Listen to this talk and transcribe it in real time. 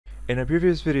In a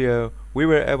previous video, we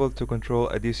were able to control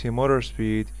a DC motor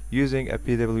speed using a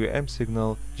PWM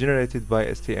signal generated by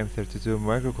STM32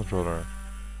 microcontroller.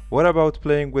 What about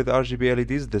playing with RGB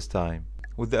LEDs this time?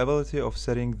 With the ability of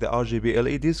setting the RGB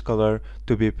LED's color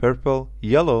to be purple,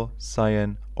 yellow,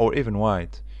 cyan, or even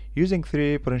white, using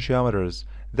three potentiometers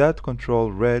that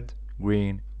control red,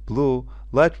 green, blue,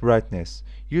 light brightness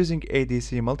using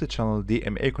ADC multi-channel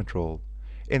DMA control.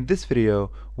 In this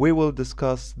video, we will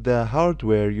discuss the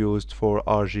hardware used for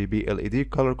RGB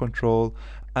LED color control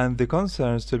and the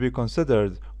concerns to be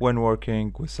considered when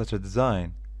working with such a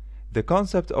design. The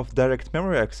concept of direct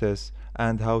memory access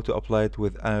and how to apply it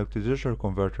with analog to digital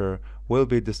converter will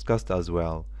be discussed as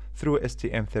well through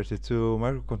STM32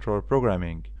 microcontroller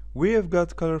programming. We have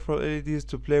got colorful LEDs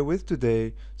to play with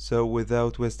today, so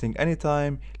without wasting any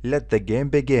time, let the game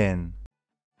begin.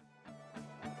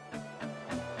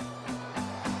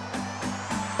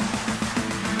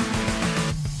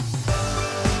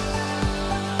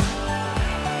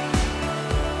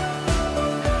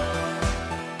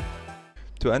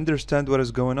 To understand what is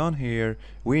going on here,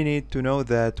 we need to know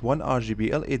that one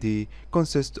RGB LED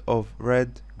consists of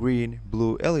red, green,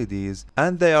 blue LEDs,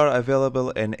 and they are available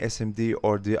in SMD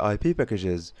or DIP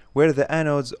packages, where the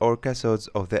anodes or cathodes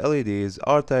of the LEDs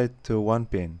are tied to one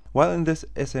pin. While in this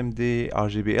SMD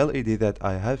RGB LED that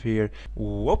I have here,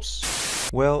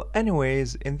 well,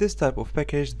 anyways, in this type of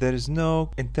package there is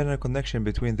no internal connection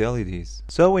between the LEDs.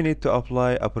 So we need to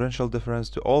apply a potential difference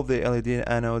to all the LED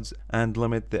anodes and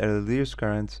limit the LED's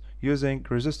current using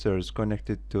resistors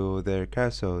connected to their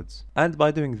cathodes. And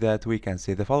by doing that we can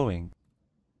see the following.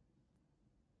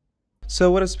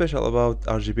 So what is special about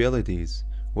RGB LEDs?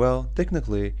 Well,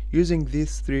 technically, using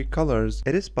these three colors,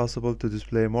 it is possible to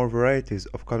display more varieties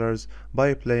of colors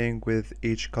by playing with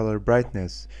each color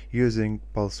brightness using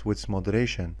pulse width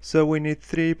modulation. So we need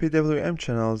three PWM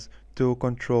channels to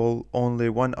control only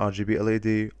one RGB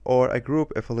LED or a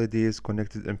group of LEDs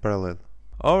connected in parallel.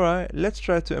 Alright, let's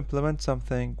try to implement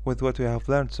something with what we have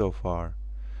learned so far.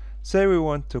 Say we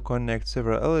want to connect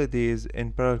several LEDs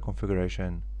in parallel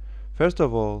configuration. First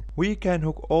of all, we can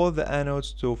hook all the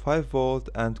anodes to 5 volt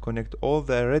and connect all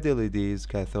the red LEDs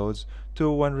cathodes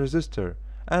to one resistor,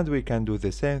 and we can do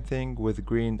the same thing with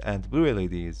green and blue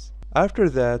LEDs. After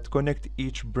that, connect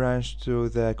each branch to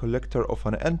the collector of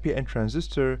an NPN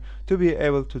transistor to be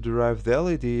able to derive the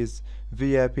LEDs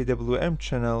via PWM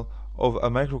channel of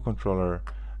a microcontroller.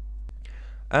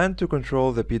 And to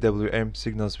control the PWM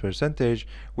signals percentage,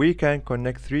 we can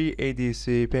connect 3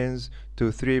 ADC pins to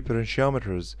 3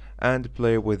 potentiometers and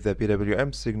play with the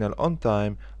PWM signal on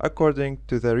time according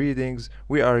to the readings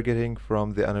we are getting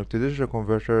from the analog to digital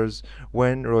converters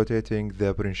when rotating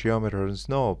the potentiometers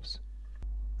knobs.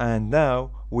 And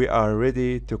now we are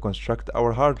ready to construct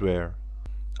our hardware.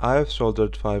 I have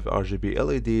soldered 5 RGB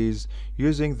LEDs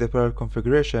using the parallel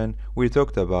configuration we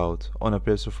talked about on a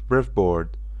piece of breadboard,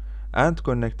 and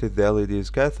connected the LED's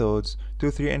cathodes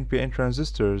to 3 NPN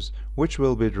transistors, which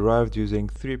will be derived using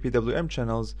 3 PWM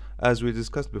channels as we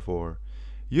discussed before.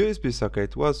 USB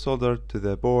socket was soldered to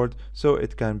the board so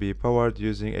it can be powered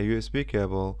using a USB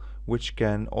cable, which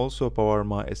can also power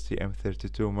my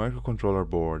STM32 microcontroller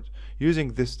board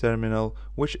using this terminal,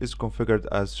 which is configured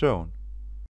as shown.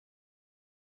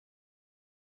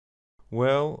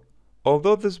 Well,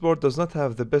 although this board does not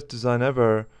have the best design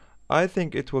ever, I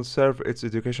think it will serve its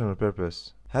educational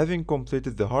purpose. Having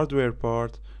completed the hardware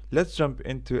part, let's jump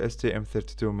into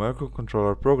STM32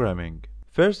 microcontroller programming.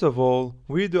 First of all,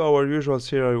 we do our usual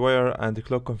serial wire and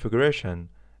clock configuration.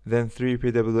 Then 3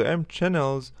 PWM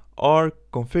channels are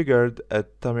configured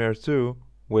at timer 2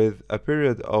 with a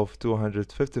period of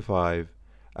 255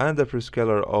 and a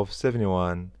prescaler of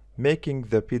 71, making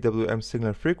the PWM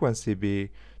signal frequency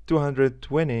be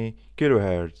 220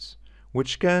 kHz.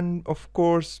 Which can of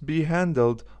course be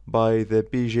handled by the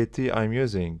BJT I'm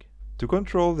using. To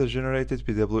control the generated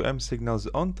PWM signals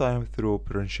on time through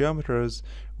potentiometers,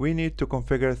 we need to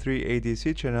configure 3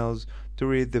 ADC channels to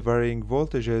read the varying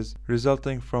voltages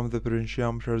resulting from the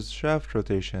potentiometer's shaft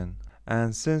rotation.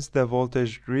 And since the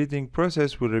voltage reading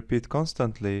process will repeat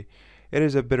constantly, it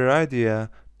is a better idea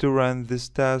to run this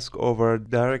task over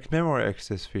direct memory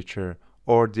access feature,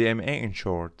 or DMA in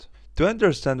short. To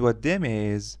understand what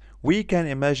DMA is, we can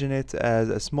imagine it as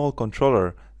a small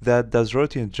controller that does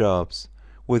routine jobs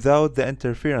without the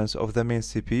interference of the main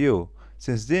CPU,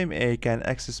 since DMA can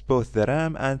access both the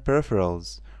RAM and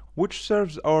peripherals, which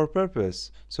serves our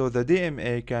purpose, so the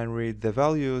DMA can read the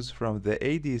values from the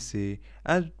ADC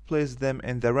and place them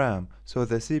in the RAM, so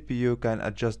the CPU can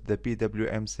adjust the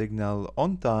PWM signal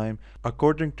on time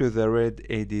according to the read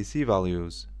ADC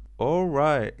values.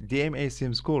 Alright, DMA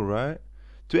seems cool, right?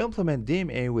 To implement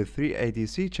DMA with 3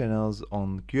 ADC channels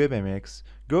on CubeMX,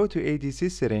 go to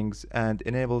ADC settings and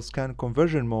enable scan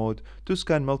conversion mode to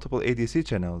scan multiple ADC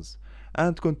channels.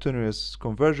 And continuous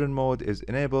conversion mode is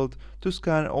enabled to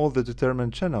scan all the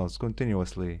determined channels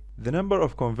continuously. The number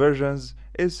of conversions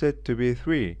is set to be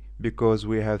 3 because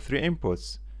we have 3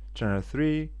 inputs, channel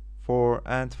 3, 4,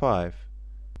 and 5.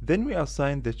 Then we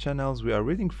assign the channels we are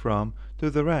reading from to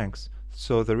the ranks,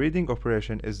 so the reading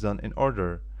operation is done in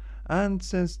order. And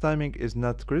since timing is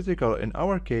not critical in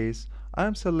our case, I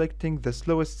am selecting the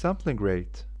slowest sampling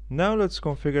rate. Now let's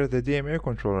configure the DMA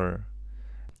controller.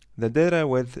 The data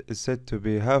width is set to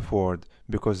be half word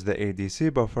because the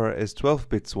ADC buffer is 12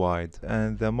 bits wide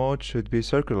and the mode should be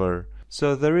circular,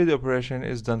 so the read operation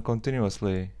is done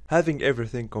continuously. Having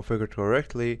everything configured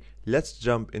correctly, let's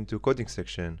jump into coding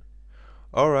section.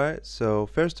 Alright, so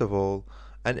first of all,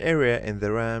 an area in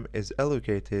the RAM is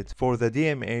allocated for the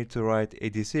DMA to write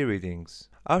ADC readings.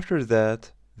 After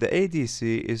that, the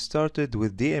ADC is started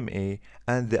with DMA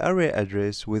and the array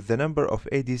address with the number of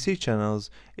ADC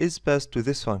channels is passed to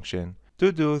this function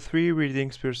to do 3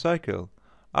 readings per cycle.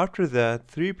 After that,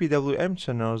 3 PWM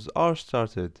channels are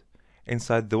started.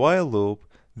 Inside the while loop,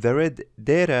 the read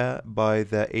data by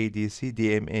the ADC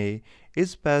DMA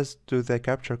is passed to the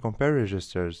capture compare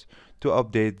registers to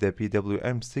update the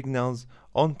PWM signals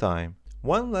on time.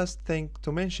 One last thing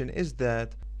to mention is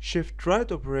that shift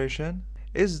right operation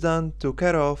is done to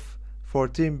cut off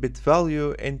 14-bit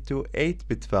value into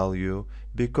 8-bit value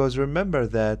because remember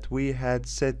that we had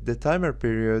set the timer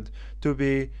period to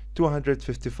be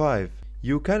 255.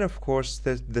 You can of course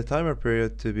set the timer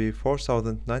period to be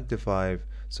 4095,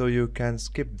 so you can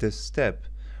skip this step,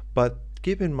 but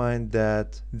keep in mind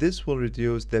that this will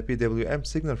reduce the PWM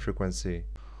signal frequency.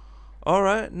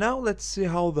 Alright, now let's see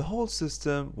how the whole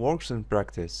system works in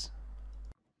practice.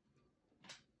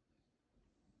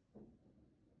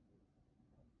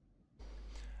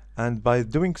 And by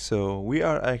doing so, we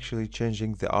are actually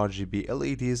changing the RGB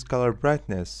LED's color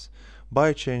brightness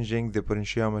by changing the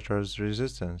potentiometer's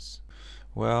resistance.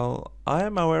 Well, I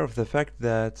am aware of the fact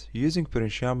that using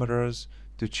potentiometers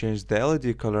to change the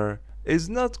LED color is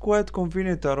not quite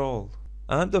convenient at all.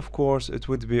 And of course, it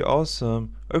would be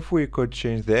awesome if we could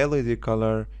change the LED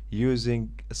color using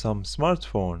some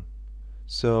smartphone.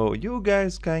 So you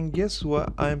guys can guess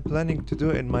what I'm planning to do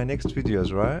in my next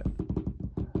videos, right?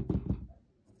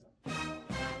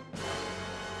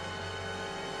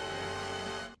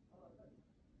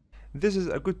 This is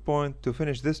a good point to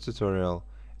finish this tutorial.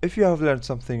 If you have learned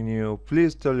something new,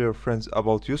 please tell your friends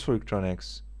about useful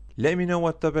electronics. Let me know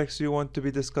what topics you want to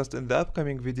be discussed in the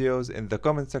upcoming videos in the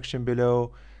comment section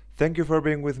below. Thank you for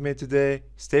being with me today.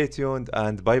 Stay tuned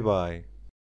and bye bye.